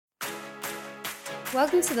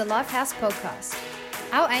Welcome to the Lifehouse Podcast.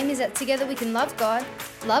 Our aim is that together we can love God,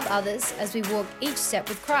 love others as we walk each step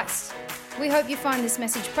with Christ. We hope you find this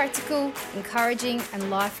message practical, encouraging, and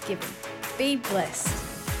life-giving. Be blessed.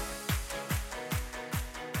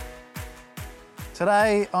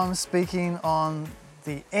 Today I'm speaking on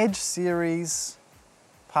the Edge series,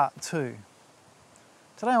 part 2.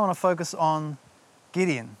 Today I want to focus on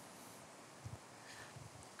Gideon.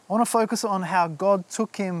 I want to focus on how God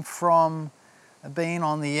took him from being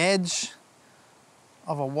on the edge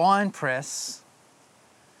of a wine press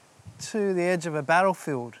to the edge of a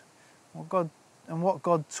battlefield. What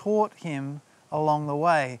God taught him along the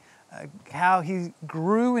way. How he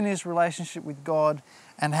grew in his relationship with God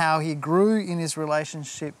and how he grew in his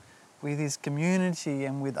relationship with his community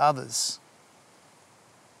and with others.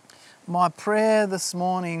 My prayer this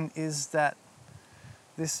morning is that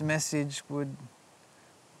this message would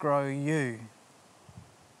grow you,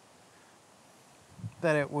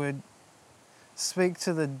 that it would speak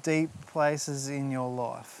to the deep places in your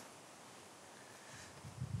life.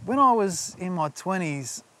 When I was in my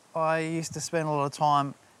 20s, I used to spend a lot of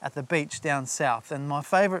time at the beach down south, and my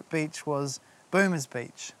favourite beach was Boomers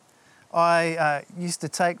Beach. I used to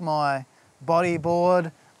take my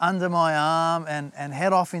bodyboard under my arm and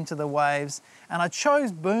head off into the waves, and I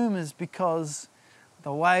chose Boomers because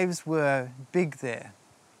the waves were big there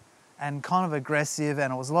and kind of aggressive,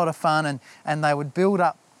 and it was a lot of fun, and they would build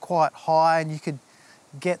up quite high, and you could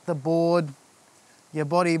get your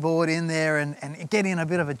bodyboard in there and get in a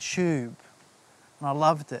bit of a tube, and I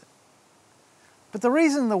loved it. But the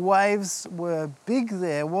reason the waves were big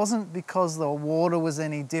there wasn't because the water was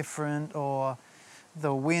any different or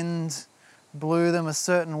the wind blew them a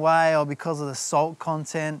certain way or because of the salt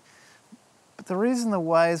content. But the reason the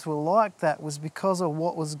waves were like that was because of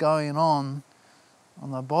what was going on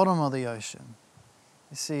the bottom of the ocean.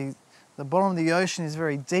 You see, the bottom of the ocean is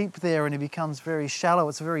very deep there and it becomes very shallow.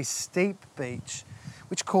 It's a very steep beach,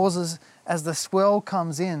 which causes, as the swell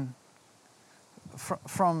comes in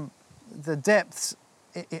from the depths,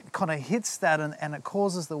 it kind of hits that and it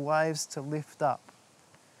causes the waves to lift up.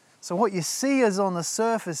 So what you see as on the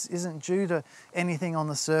surface isn't due to anything on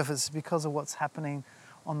the surface, because of what's happening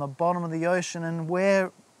on the bottom of the ocean, and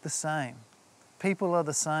we're the same. People are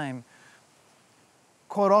the same.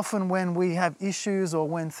 Quite often when we have issues or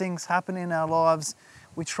when things happen in our lives,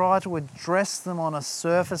 we try to address them on a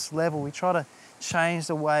surface level. We try to change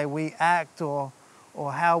the way we act or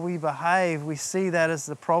how we behave. We see that as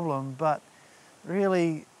the problem, but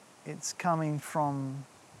really it's coming from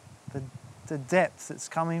the depths. It's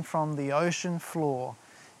coming from the ocean floor.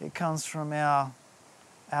 It comes from our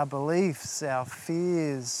beliefs, our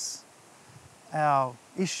fears, our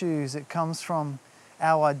issues. It comes from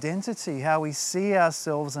our identity, how we see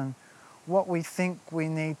ourselves and what we think we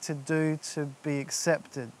need to do to be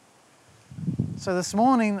accepted. So this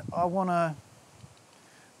morning I want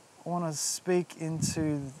to speak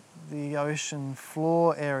into the ocean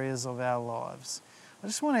floor areas of our lives. I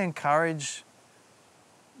just want to encourage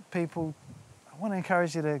people. I want to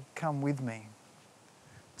encourage you to come with me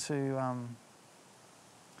to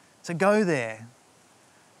go there,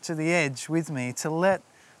 to the edge with me, to let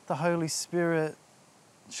the Holy Spirit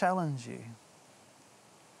challenge you.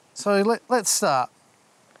 So let's start.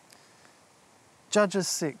 Judges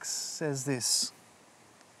 6 says this: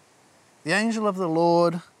 "The angel of the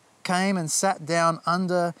Lord came and sat down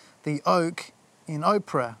under the oak in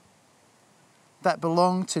Ophrah that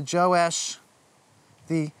belonged to Joash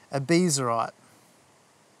the Abiezrite,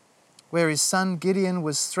 where his son Gideon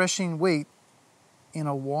was threshing wheat in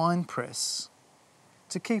a winepress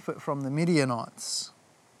to keep it from the Midianites.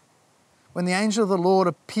 When the angel of the Lord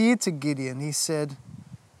appeared to Gideon, he said,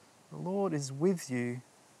 'The Lord is with you,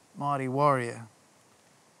 mighty warrior.'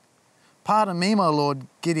 'Pardon me, my Lord,'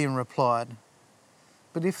 Gideon replied,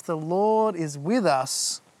 'but if the Lord is with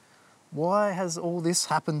us, why has all this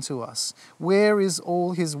happened to us? Where is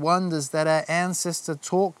all his wonders that our ancestors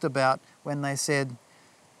talked about when they said,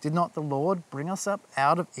 "Did not the Lord bring us up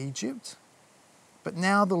out of Egypt?" But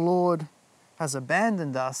now the Lord has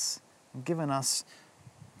abandoned us and given us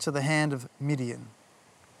to the hand of Midian.'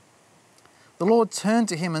 The Lord turned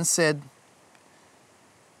to him and said,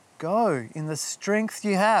 'Go in the strength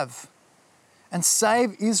you have and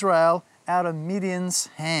save Israel out of Midian's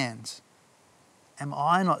hand. Am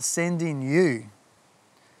I not sending you?'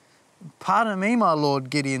 'Pardon me, my Lord,'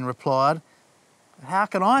 Gideon replied, 'but how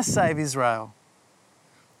can I save Israel?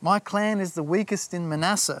 My clan is the weakest in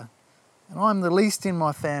Manasseh, and I am the least in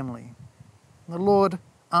my family.' And the Lord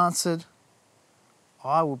answered,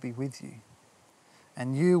 'I will be with you,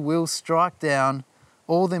 and you will strike down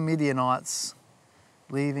all the Midianites,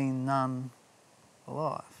 leaving none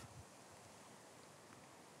alive.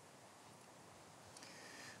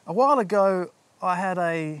 A while ago, I had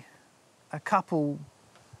a couple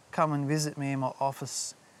come and visit me in my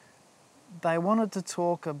office. They wanted to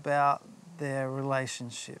talk about their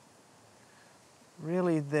relationship.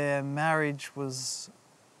 Really, their marriage was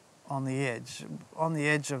on the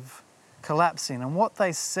edge of collapsing. And what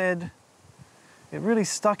they said, it really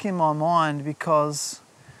stuck in my mind because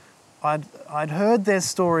I'd heard their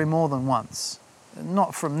story more than once.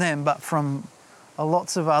 Not from them, but from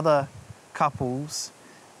lots of other couples.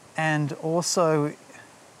 And also,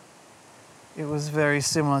 it was very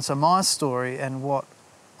similar to my story and what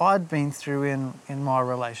I'd been through in my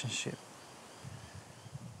relationship.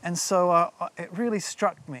 And so it really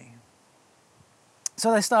struck me.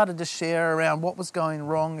 So they started to share around what was going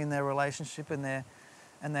wrong in their relationship and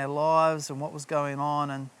their lives and what was going on.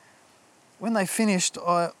 And when they finished,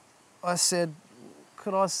 I said,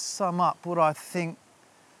 could I sum up what I think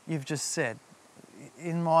you've just said?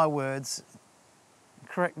 In my words,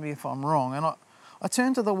 correct me if I'm wrong. And I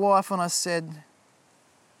turned to the wife and I said,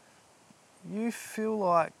 you feel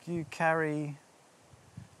like you carry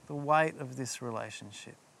the weight of this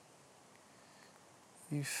relationship.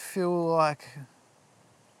 You feel like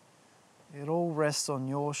it all rests on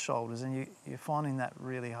your shoulders and you're finding that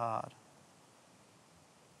really hard.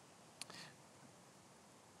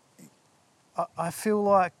 I feel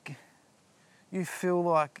like you feel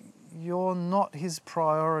like you're not his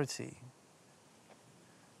priority,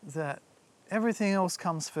 that everything else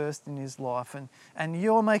comes first in his life and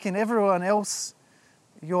you're making everyone else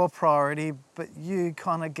your priority, but you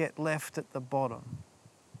kind of get left at the bottom.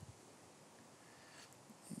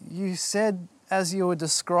 You said, as you were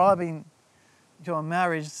describing your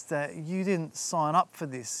marriage, that you didn't sign up for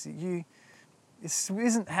this. This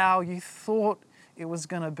isn't how you thought it was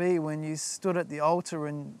going to be when you stood at the altar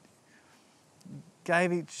and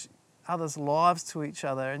gave each other's lives to each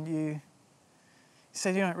other, and you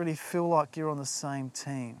said you don't really feel like you're on the same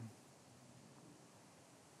team.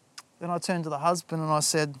 Then I turned to the husband and I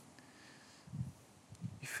said,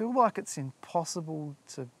 you feel like it's impossible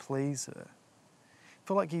to please her. You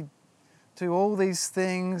feel like you do all these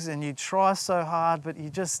things and you try so hard, but you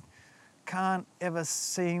just can't ever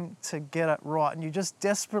seem to get it right. And you just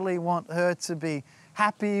desperately want her to be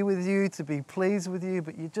happy with you, to be pleased with you,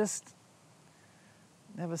 but you just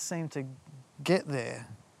never seem to get there.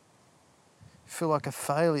 You feel like a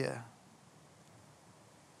failure.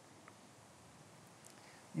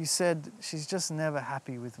 You said, she's just never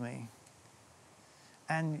happy with me.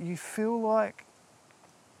 And you feel like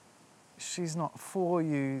she's not for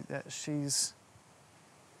you, that she's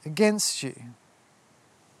against you.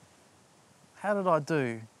 How did I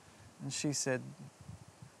do? And she said,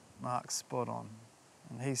 Mark, spot on.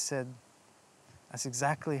 And he said, that's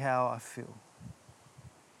exactly how I feel.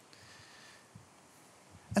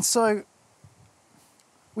 And so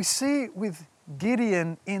we see with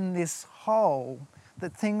Gideon in this hole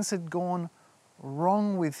that things had gone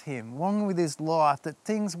wrong with him, wrong with his life, that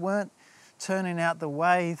things weren't turning out the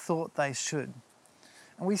way he thought they should.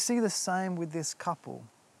 And we see the same with this couple.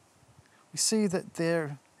 We see that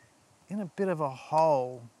they're in a bit of a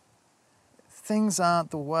hole. Things aren't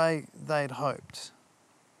the way they'd hoped.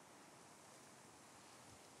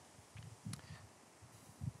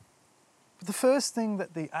 But the first thing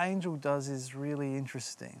that the angel does is really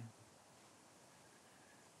interesting.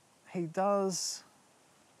 He does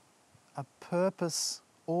a purpose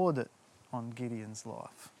audit on Gideon's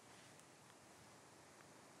life.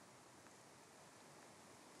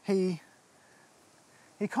 He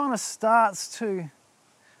kind of starts to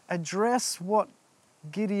address what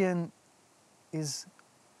Gideon is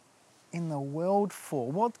in the world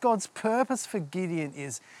for, what God's purpose for Gideon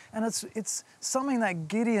is. And it's something that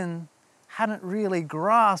Gideon hadn't really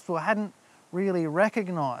grasped or hadn't really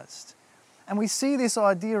recognized. And we see this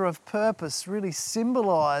idea of purpose really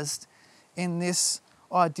symbolized in this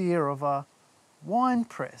idea of a wine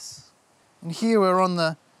press. And here we're on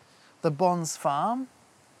the Bonds farm.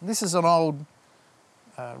 This is an old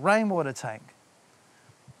rainwater tank.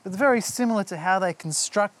 It's very similar to how they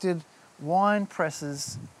constructed wine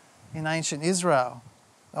presses in ancient Israel.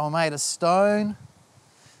 They were made of stone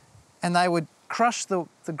and they would crush the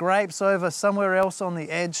grapes over somewhere else on the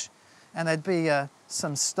edge, and there'd be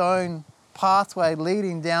some stone pathway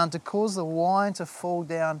leading down to cause the wine to fall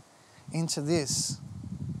down into this.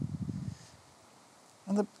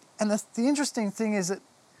 And the interesting thing is that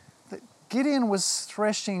Gideon was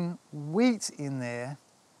threshing wheat in there,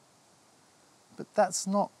 but that's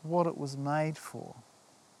not what it was made for.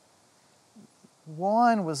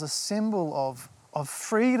 Wine was a symbol of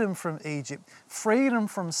freedom from Egypt, freedom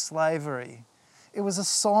from slavery. It was a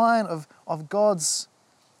sign of God's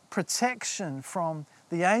protection from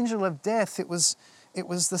the angel of death. It was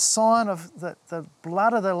the sign of the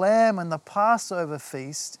blood of the lamb and the Passover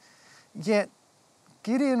feast. Yet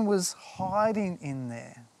Gideon was hiding in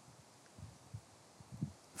there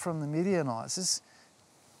from the Midianites.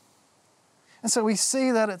 And so we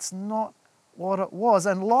see that it's not what it was.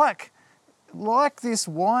 And like this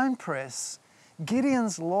wine press,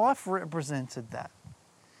 Gideon's life represented that.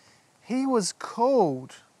 He was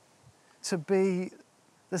called to be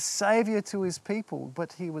the saviour to his people,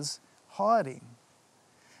 but he was hiding.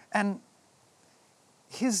 And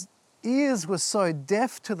his ears were so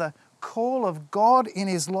deaf to the call of God in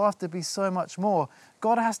his life to be so much more.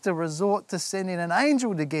 God has to resort to sending an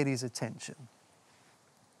angel to get his attention.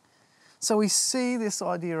 So we see this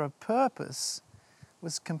idea of purpose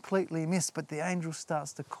was completely missed, but the angel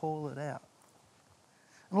starts to call it out.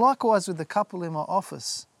 And likewise with the couple in my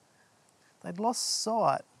office, they'd lost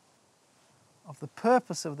sight of the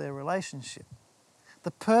purpose of their relationship,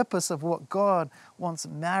 the purpose of what God wants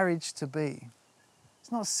marriage to be.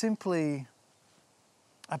 It's not simply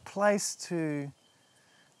a place to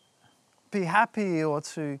be happy or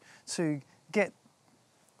to get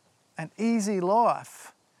an easy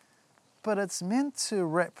life, but it's meant to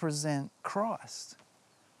represent Christ.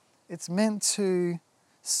 It's meant to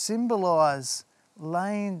symbolize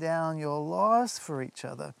laying down your lives for each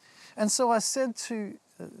other. And so I said to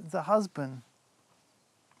the husband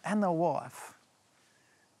and the wife,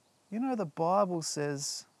 you know, the Bible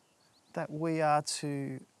says that we are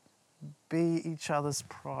to be each other's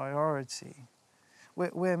priority.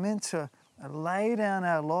 We're meant to lay down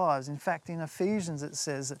our lives. In fact, in Ephesians it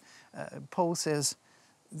says, Paul says,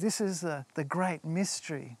 this is the great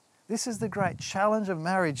mystery. This is the great challenge of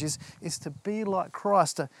marriage is to be like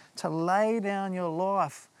Christ, to lay down your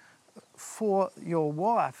life for your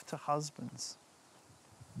wife, to husbands.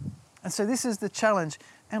 And so this is the challenge.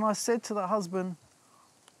 And I said to the husband,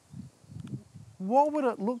 what would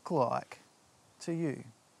it look like to you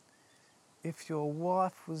if your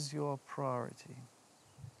wife was your priority?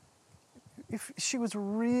 If she was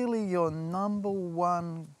really your number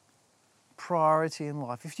one priority in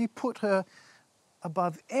life, if you put her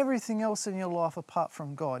above everything else in your life apart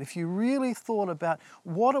from God, if you really thought about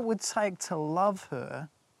what it would take to love her,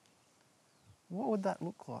 what would that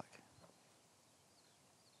look like?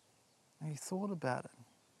 And he thought about it.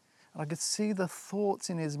 And I could see the thoughts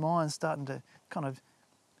in his mind starting to kind of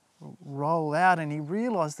roll out, and he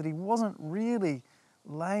realised that he wasn't really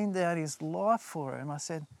laying down his life for her. And I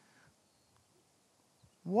said,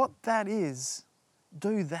 what that is,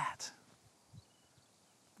 do that.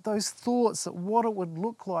 Those thoughts that what it would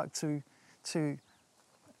look like to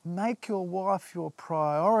make your wife your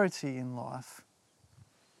priority in life,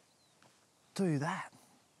 do that.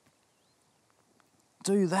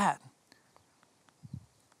 Do that.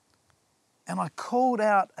 And I called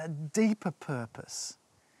out a deeper purpose.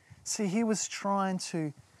 See, he was trying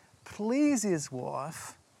to please his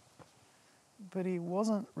wife, but he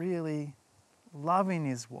wasn't really loving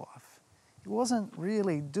his wife. He wasn't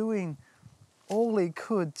really doing all he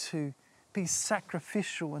could to be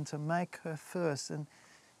sacrificial and to make her first, and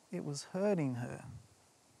it was hurting her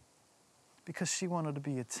because she wanted to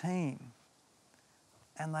be a team,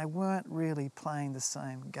 and they weren't really playing the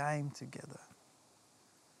same game together.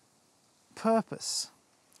 Purpose.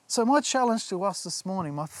 So my challenge to us this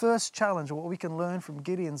morning, my first challenge, what we can learn from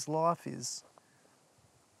Gideon's life is,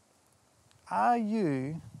 are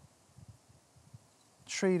you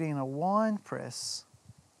treating a wine press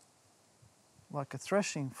like a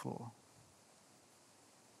threshing floor?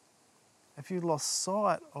 Have you lost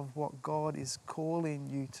sight of what God is calling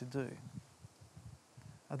you to do?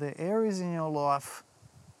 Are there areas in your life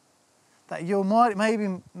that you might,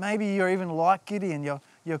 maybe you're even like Gideon,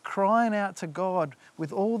 you're crying out to God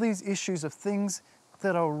with all these issues of things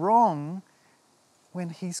that are wrong when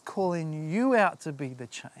He's calling you out to be the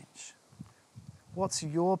change? What's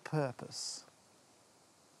your purpose?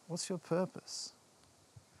 What's your purpose?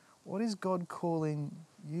 What is God calling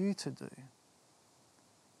you to do?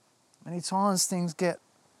 Many times things get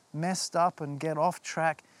messed up and get off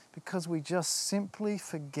track because we just simply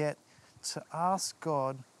forget to ask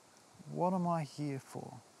God, what am I here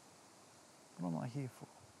for? What am I here for?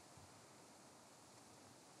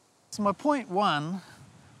 So my point one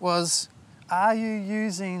was, are you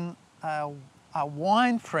using a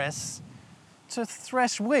wine press to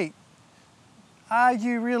thresh wheat? Are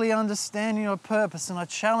you really understanding your purpose? And I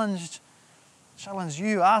challenge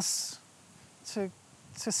you, us, to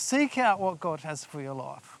seek out what God has for your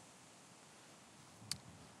life.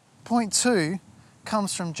 Point two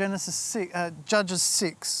comes from Judges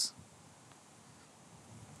 6.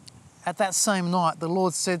 at that same night, the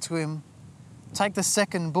Lord said to him, "Take the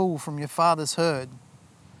second bull from your father's herd,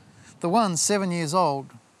 the one 7 years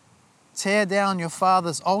old. Tear down your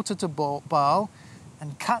father's altar to Baal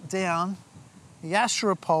and cut down the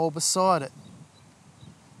Asherah pole beside it.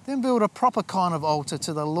 Then build a proper kind of altar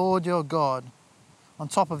to the Lord your God on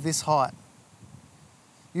top of this height.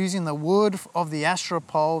 Using the wood of the Asherah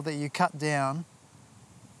pole that you cut down,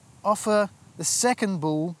 offer the second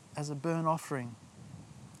bull as a burnt offering."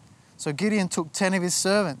 So Gideon took 10 of his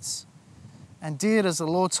servants and did as the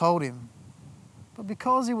Lord told him. But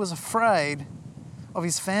because he was afraid of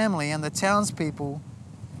his family and the townspeople,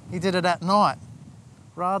 he did it at night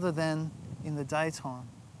rather than in the daytime.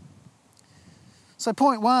 So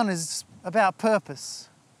point 1 is about purpose.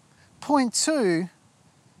 Point 2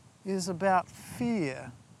 is about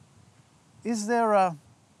fear. Is there a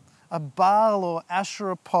Baal or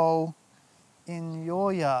Asherah pole in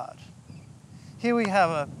your yard? Here we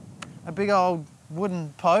have a big old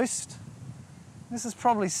wooden post. This is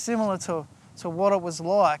probably similar to what it was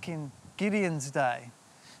like in Gideon's day.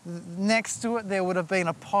 Next to it there would have been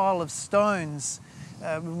a pile of stones,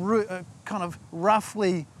 kind of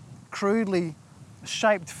roughly, crudely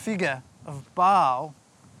shaped figure of Baal,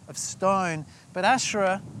 of stone, but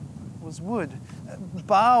Asherah was wood.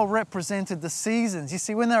 Baal represented the seasons. You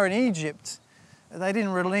see, when they were in Egypt, they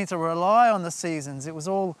didn't really need to rely on the seasons. It was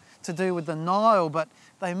all to do with the Nile, but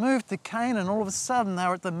they moved to Canaan. All of a sudden, they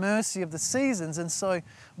were at the mercy of the seasons, and so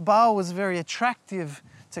Baal was very attractive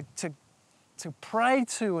to pray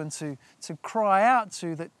to and to cry out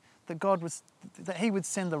to, that he would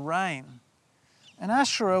send the rain. And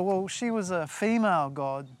Asherah, well, she was a female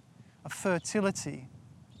god of fertility,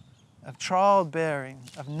 of childbearing,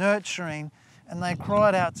 of nurturing, and they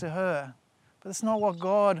cried out to her. But it's not what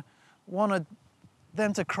God wanted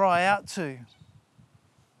them to cry out to.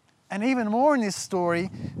 And even more in this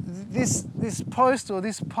story, this post or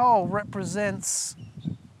this pole represents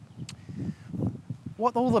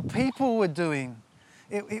what all the people were doing.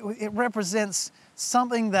 It represents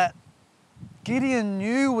something that Gideon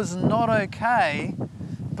knew was not okay,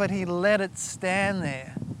 but he let it stand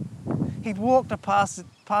there. He'd walked past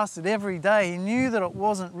it every day. He knew that it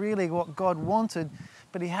wasn't really what God wanted,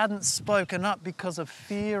 but he hadn't spoken up because of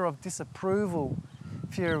fear of disapproval,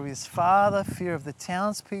 fear of his father, fear of the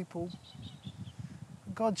townspeople.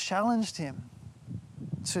 God challenged him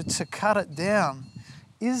to cut it down.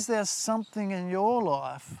 Is there something in your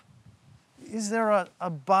life? Is there a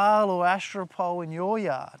Baal or Asherah pole in your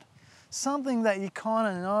yard? Something that you kind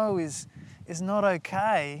of know is not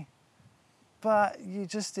okay, but you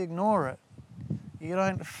just ignore it. You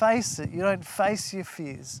don't face it. You don't face your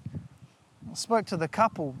fears. I spoke to the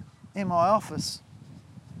couple in my office,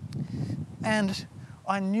 and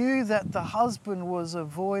I knew that the husband was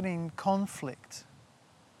avoiding conflict.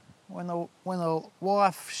 When the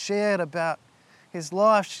wife shared about his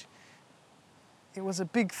life, it was a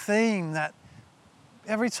big theme that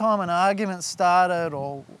every time an argument started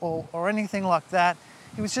or anything like that,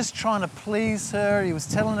 he was just trying to please her. He was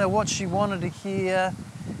telling her what she wanted to hear.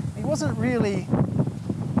 He wasn't really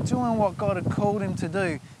doing what God had called him to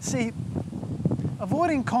do. See,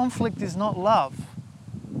 avoiding conflict is not love.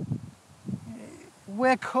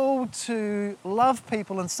 We're called to love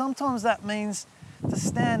people, and sometimes that means to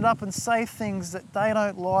stand up and say things that they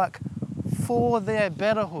don't like for their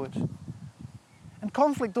betterhood. And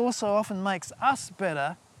conflict also often makes us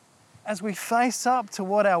better as we face up to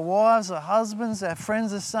what our wives, our husbands, our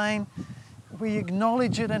friends are saying. We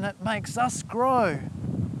acknowledge it and it makes us grow.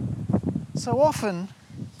 So often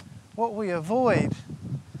what we avoid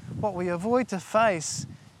to face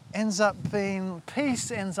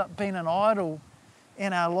peace ends up being an idol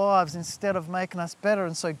in our lives instead of making us better.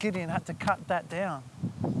 And so Gideon had to cut that down.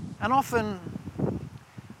 And often,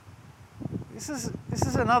 this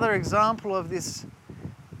is another example of this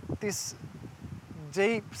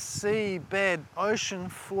deep sea bed, ocean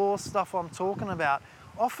floor stuff I'm talking about.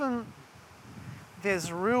 Often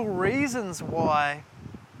there's real reasons why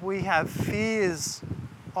we have fears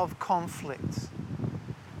of conflict.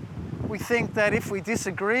 We think that if we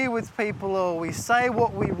disagree with people or we say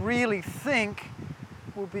what we really think,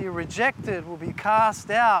 we'll be rejected, we'll be cast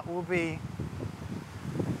out, we'll be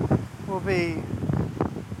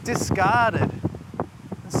discarded.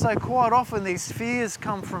 And so quite often these fears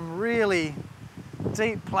come from really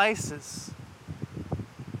deep places,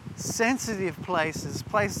 sensitive places,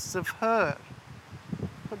 places of hurt.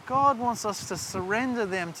 But God wants us to surrender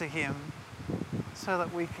them to Him so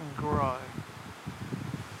that we can grow.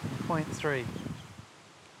 Point 3.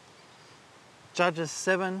 Judges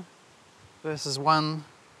 7, verses 1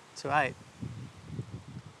 to 8.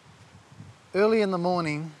 Early in the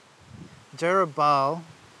morning, Jerubbaal,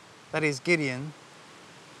 that is Gideon,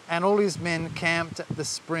 and all his men camped at the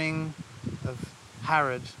spring of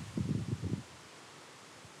Harod,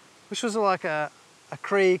 which was like a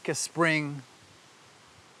creek, a spring.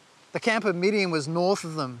 The camp of Midian was north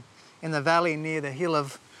of them in the valley near the hill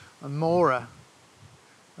of Moreh.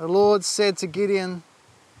 The Lord said to Gideon,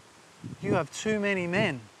 "You have too many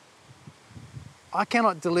men. I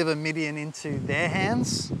cannot deliver Midian into their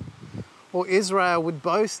hands, or Israel would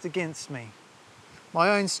boast against me. My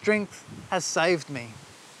own strength has saved me.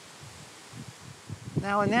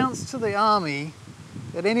 Now announce to the army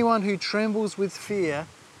that anyone who trembles with fear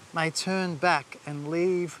may turn back and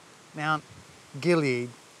leave Mount Gilead."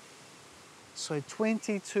 So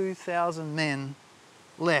 22,000 men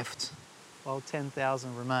left, while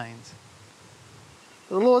 10,000 remained.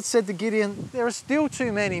 The Lord said to Gideon, "There are still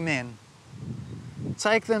too many men.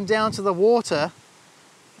 Take them down to the water,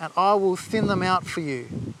 and I will thin them out for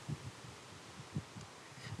you."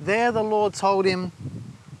 There the Lord told him,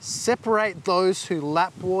 "Separate those who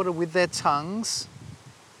lap water with their tongues,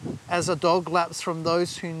 as a dog laps from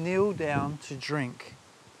those who kneel down to drink."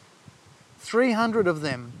 300 of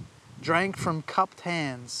them drank from cupped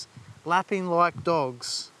hands, lapping like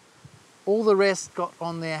dogs. All the rest got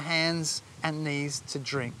on their hands and knees to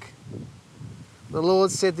drink. The Lord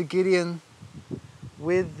said to Gideon,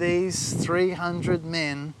 "With these 300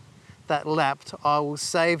 men that lapped, I will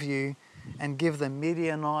save you and give the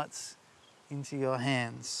Midianites into your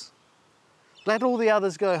hands. Let all the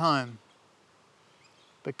others go home,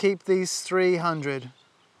 but keep these 300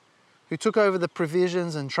 who took over the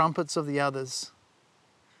provisions and trumpets of the others."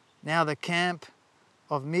 Now the camp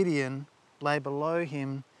of Midian lay below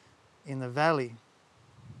him in the valley.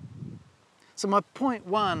 So my point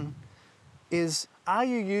one is, are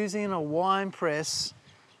you using a wine press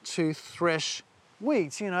to thresh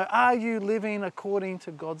wheat? Are you living according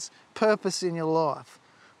to God's purpose in your life?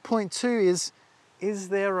 Point two is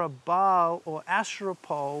there a Baal or Asherah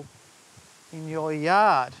pole in your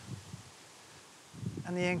yard?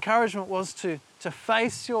 And the encouragement was to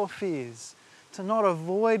face your fears, to not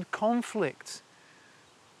avoid conflict,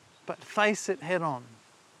 but face it head on.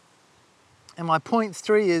 And my point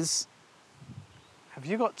three is, have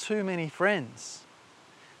you got too many friends?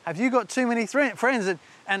 Have you got too many friends?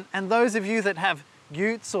 And those of you that have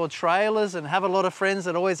utes or trailers and have a lot of friends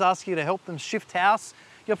that always ask you to help them shift house,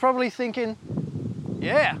 you're probably thinking,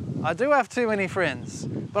 yeah, I do have too many friends.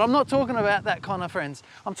 But I'm not talking about that kind of friends.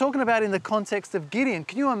 I'm talking about in the context of Gideon.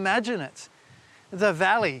 Can you imagine it? The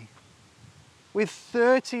valley with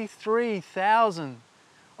 33,000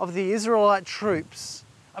 of the Israelite troops.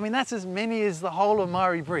 I mean, that's as many as the whole of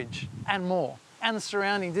Murray Bridge and more, and the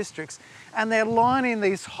surrounding districts. And they're lining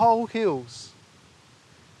these whole hills.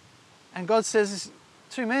 And God says,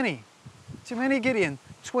 too many, Gideon.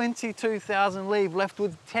 22,000 leave, left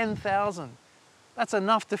with 10,000. That's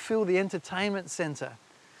enough to fill the entertainment centre.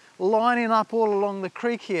 Lining up all along the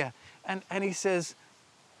creek here. And he says,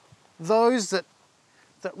 those that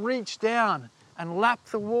reach down and lap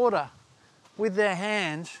the water with their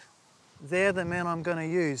hand, they're the men I'm going to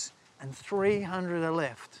use. And 300 are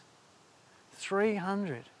left.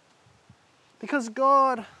 300. Because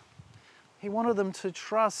God, He wanted them to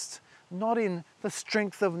trust not in the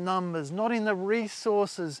strength of numbers, not in the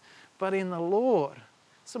resources, but in the Lord.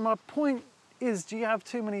 So my point is, do you have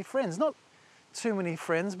too many friends? Not too many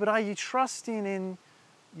friends, but are you trusting in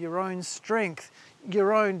your own strength,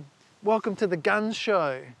 your own welcome to the gun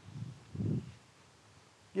show,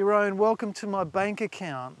 your own welcome to my bank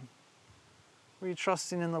account? Or are you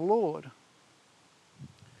trusting in the Lord?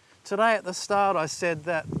 Today at the start I said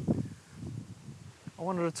that I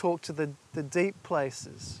wanted to talk to the deep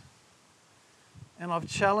places. And I've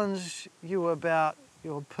challenged you about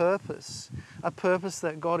your purpose, a purpose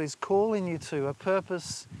that God is calling you to, a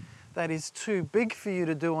purpose that is too big for you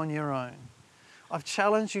to do on your own. I've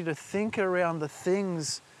challenged you to think around the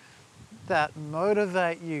things that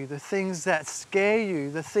motivate you, the things that scare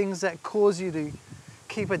you, the things that cause you to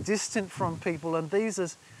keep a distance from people. And this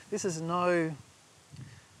is no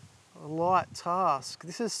light task.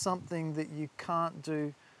 This is something that you can't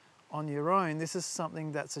do on your own. This is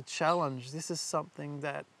something that's a challenge. This is something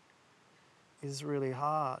that is really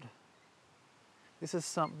hard. This is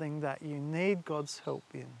something that you need God's help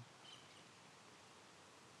in.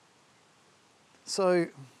 So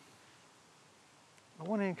I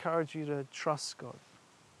want to encourage you to trust God.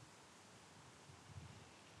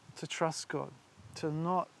 To trust God. To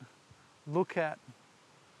not look at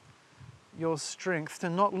your strength, to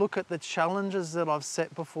not look at the challenges that I've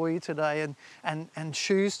set before you today and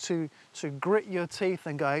choose to grit your teeth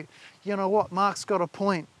and go, you know what, Mark's got a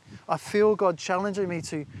point. I feel God challenging me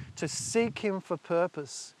to seek Him for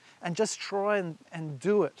purpose and just try and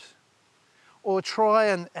do it. Or try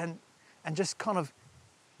and just kind of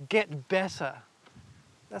get better.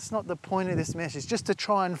 That's not the point of this message, just to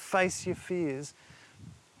try and face your fears.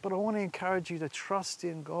 But I want to encourage you to trust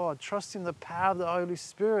in God, trust in the power of the Holy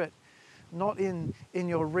Spirit, not in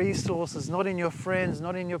your resources, not in your friends,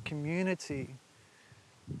 not in your community.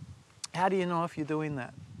 How do you know if you're doing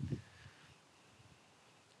that?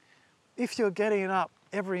 If you're getting up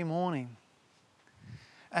every morning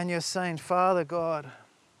and you're saying, Father God,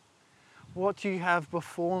 what you have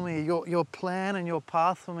before me, your plan and your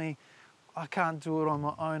path for me, I can't do it on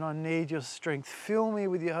my own. I need your strength. Fill me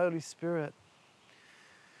with your Holy Spirit.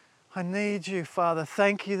 I need you, Father.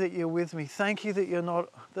 Thank you that you're with me. Thank you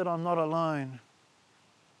that I'm not alone.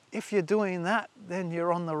 If you're doing that, then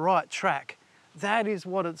you're on the right track. That is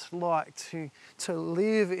what it's like to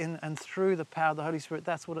live in and through the power of the Holy Spirit.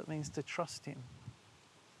 That's what it means to trust Him.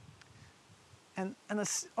 And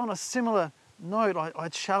on a similar note, I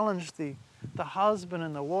challenged the husband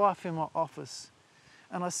and the wife in my office.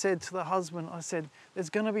 And I said to the husband, there's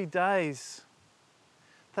going to be days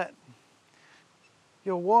that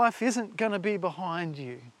your wife isn't going to be behind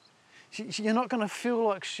you. You're not going to feel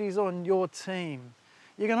like she's on your team.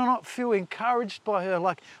 You're going to not feel encouraged by her.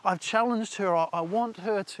 Like I've challenged her. I want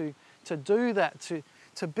her to do that,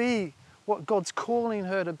 to be what God's calling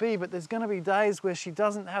her to be. But there's going to be days where she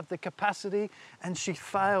doesn't have the capacity and she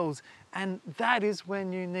fails. And that is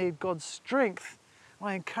when you need God's strength.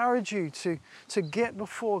 I encourage you to get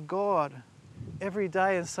before God every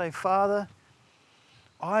day and say, Father,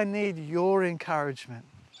 I need your encouragement.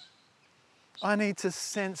 I need to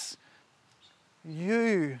sense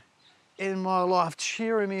you in my life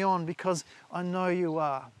cheering me on because I know you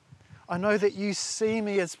are. I know that you see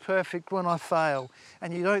me as perfect when I fail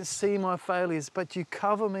and you don't see my failures, but you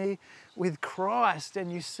cover me with Christ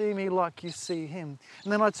and you see me like you see Him.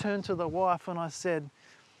 And then I turned to the wife and I said,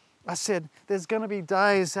 there's going to be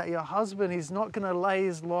days that your husband is not going to lay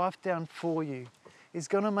his life down for you. He's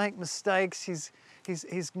going to make mistakes. He's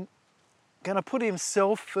going to put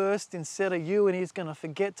himself first instead of you, and he's going to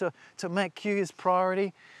forget to make you his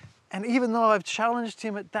priority. And even though I've challenged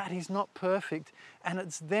him at that, he's not perfect. And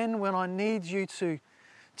it's then when I need you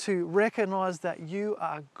to recognize that you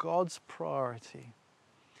are God's priority.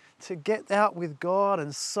 To get out with God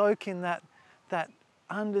and soak in that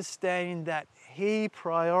understanding that He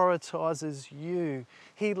prioritizes you.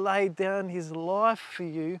 He laid down His life for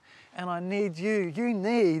you, and I need you. You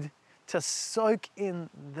need to soak in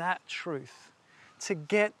that truth, to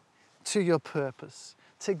get to your purpose,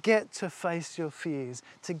 to get to face your fears,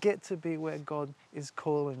 to get to be where God is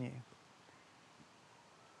calling you.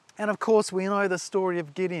 And of course, we know the story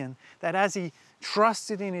of Gideon, that as he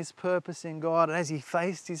trusted in his purpose in God, and as he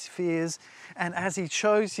faced his fears, and as he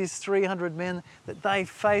chose his 300 men, that they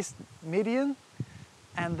faced Midian,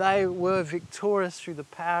 and they were victorious through the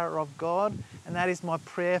power of God. And that is my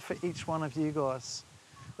prayer for each one of you guys.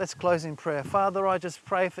 Let's close in prayer. Father, I just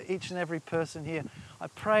pray for each and every person here. I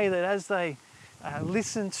pray that as they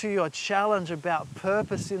listen to your challenge about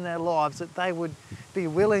purpose in their lives, that they would be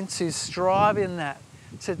willing to strive in that,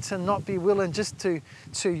 to not be willing just to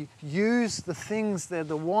use the things, the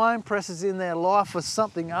wine presses in their life for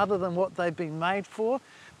something other than what they've been made for,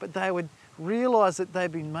 but they would realize that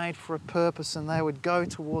they've been made for a purpose and they would go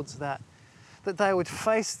towards that. That they would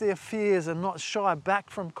face their fears and not shy back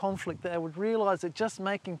from conflict. They would realize that just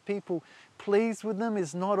making people pleased with them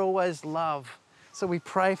is not always love. So we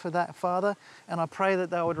pray for that, Father, and I pray that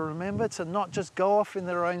they would remember to not just go off in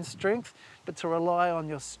their own strength, but to rely on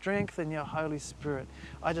your strength and your Holy Spirit.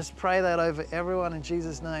 I just pray that over everyone in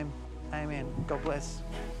Jesus' name. Amen. God bless.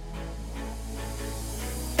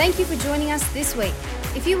 Thank you for joining us this week.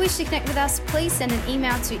 If you wish to connect with us, please send an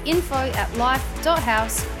email to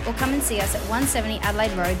info@life.house or come and see us at 170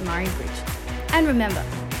 Adelaide Road, Murray Bridge. And remember,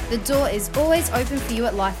 the door is always open for you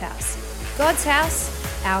at Lifehouse. God's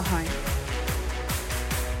house, our home.